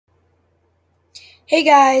Hey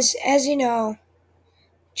guys, as you know,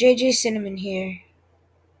 JJ Cinnamon here.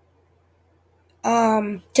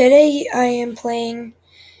 Today I am playing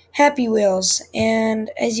Happy Wheels, and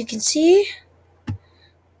as you can see,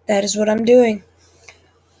 that is what I'm doing.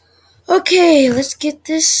 Okay, let's get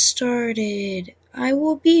this started. I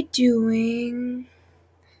will be doing.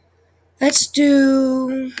 Let's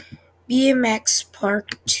do BMX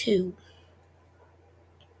Part 2.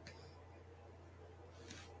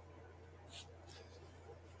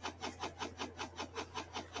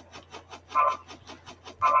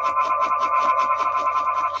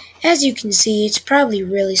 As you can see, it's probably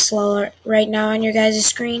really slow right now on your guys'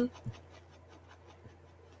 screen.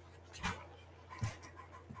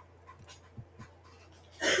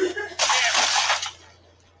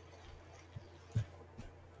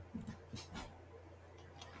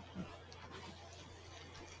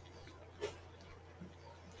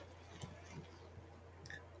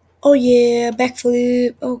 Oh yeah,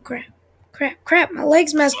 backflip. Oh crap, my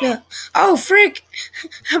leg's messed up. Oh frick,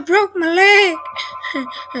 I broke my leg.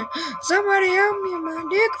 Somebody help me, my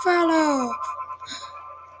dick fell off.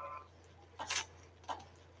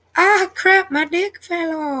 Ah crap, my dick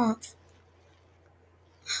fell off.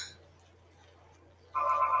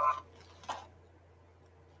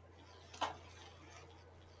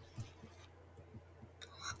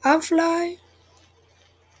 I'll fly.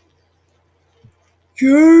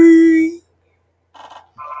 Yay!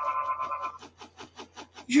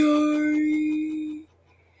 Yay!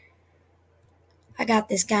 I got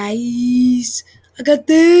this, guys. I got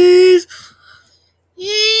this.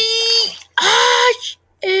 Yee! Ah!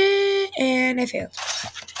 And I failed.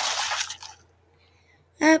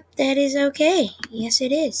 That is okay. Yes,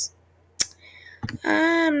 it is.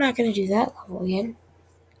 I'm not gonna do that level again.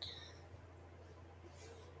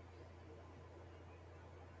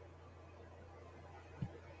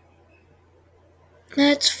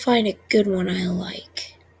 Let's find a good one I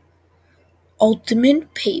like.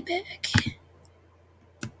 Ultimate Payback.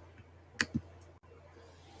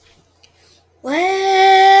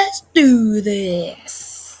 Let's do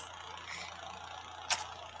this.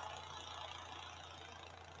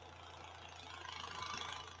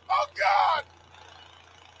 Oh God!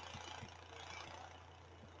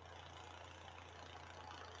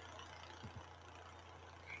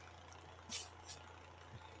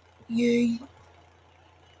 Yay.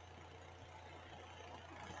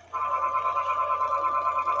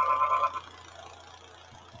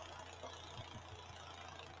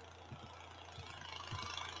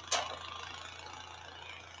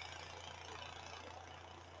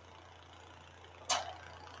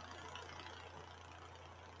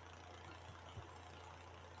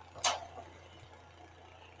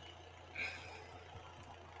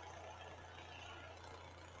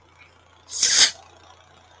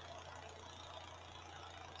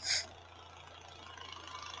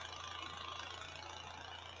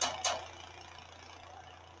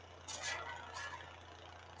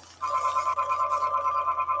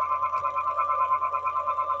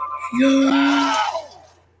 Yay.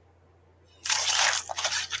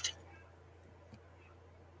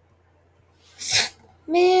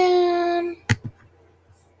 Man.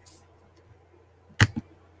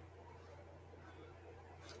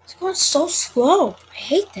 It's going so slow. I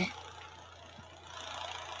hate that.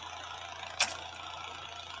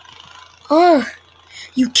 Oh,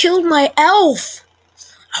 you killed my elf.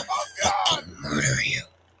 I will fucking murder you.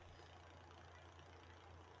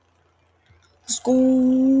 Let's go.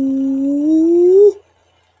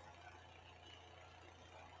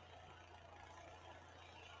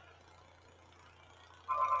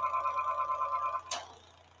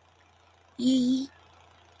 Yee.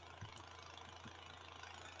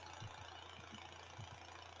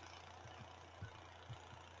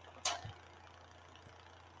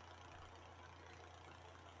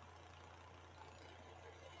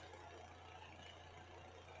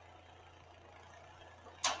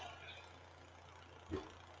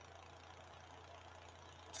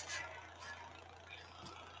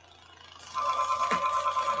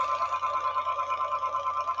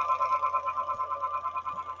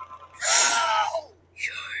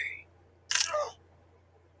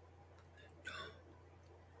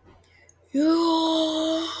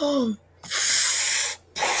 Yo.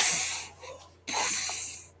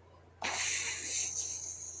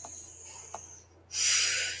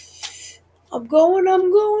 I'm going.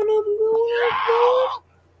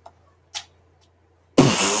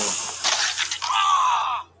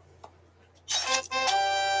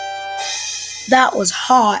 That was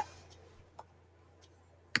hot.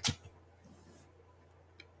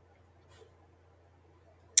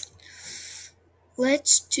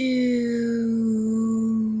 Let's do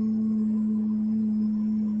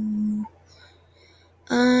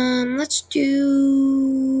let's do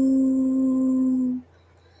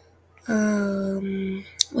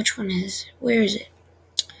which one is? Where is it?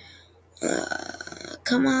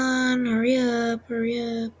 Come on, hurry up, hurry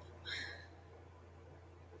up.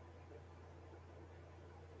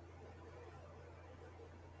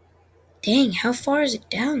 Dang, how far is it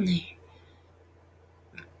down there?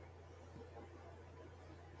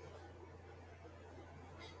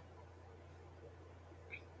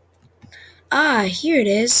 Ah, here it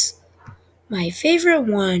is. My favorite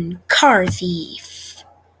one, Car Thief.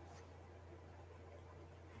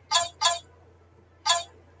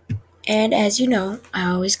 And as you know, I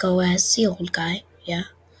always go as the old guy, yeah.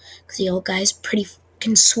 Because the old guy's pretty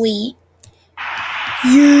fucking sweet.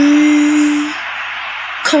 Yeah!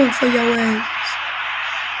 Coming for your ass.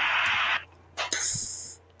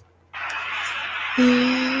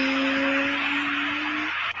 Yeah.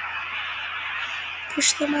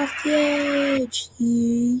 Push them off the edge.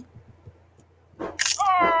 Yeah.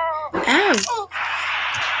 Ow!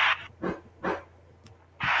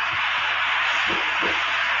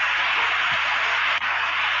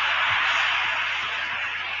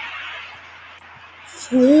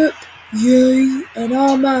 Flip, yay, and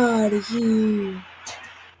I'm out of here.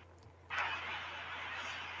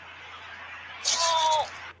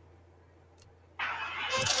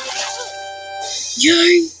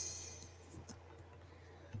 Yay!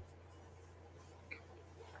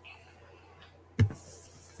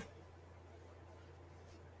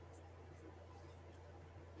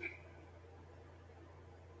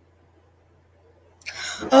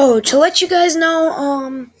 Oh, to let you guys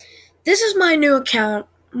know, this is my new account.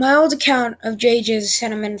 My old account of JJ's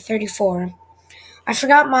Cinnamon 34. I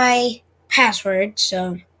forgot my password,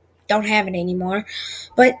 so don't have it anymore.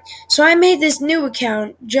 But so I made this new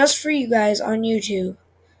account just for you guys on YouTube.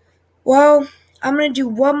 Well, I'm gonna do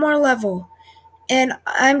one more level, and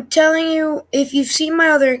I'm telling you, if you've seen my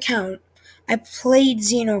other account, I played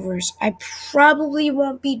Xenoverse. I probably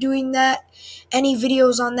won't be doing any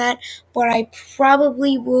videos on that, but I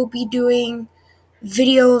probably will be doing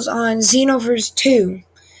videos on Xenoverse 2.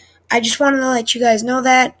 I just wanted to let you guys know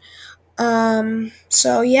that.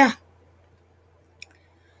 So yeah.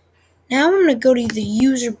 Now I'm going to go to the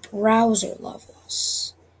user browser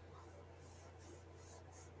levels.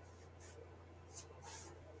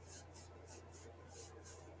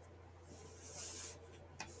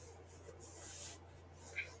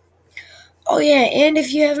 Oh yeah, and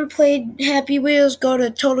if you haven't played Happy Wheels, go to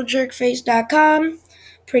TotalJerkface.com.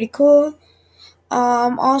 Pretty cool.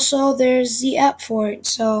 Also, there's the app for it,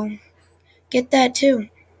 so get that too.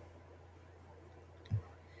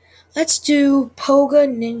 Let's do Poga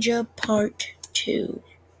Ninja Part 2.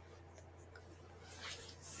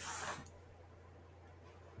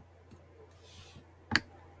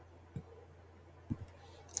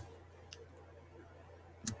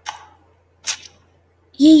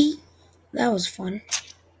 Yee! That was fun.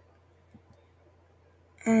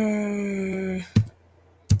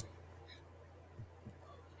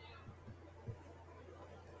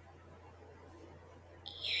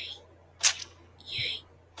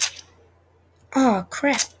 Oh,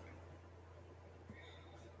 crap.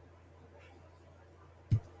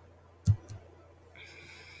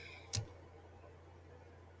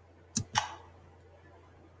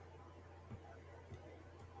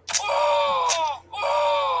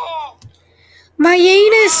 My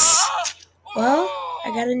anus! Well,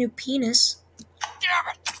 I got a new penis.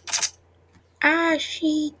 Ah,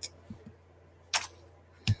 shit.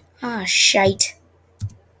 Ah, shite.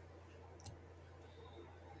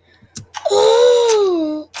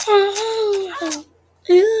 Oh,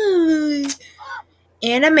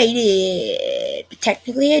 animated.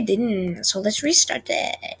 Technically, I didn't, so let's restart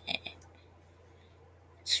that.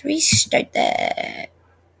 Let's restart that.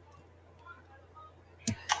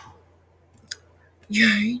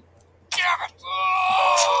 Yay.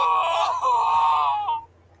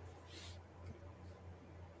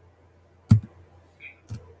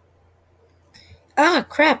 Ah,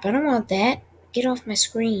 crap, I don't want that. Get off my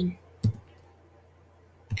screen.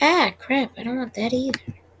 Ah, crap, I don't want that either.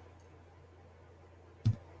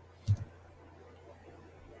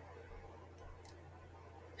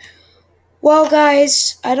 Well,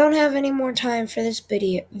 guys, I don't have any more time for this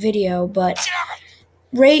video, but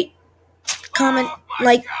rate, comment,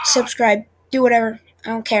 like, subscribe, do whatever. I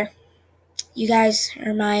don't care. You guys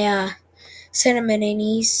are my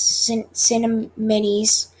cinnamonies.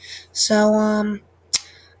 So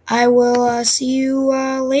I will see you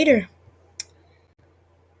later.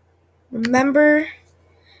 Remember,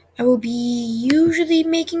 I will be usually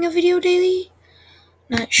making a video daily.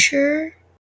 Not sure.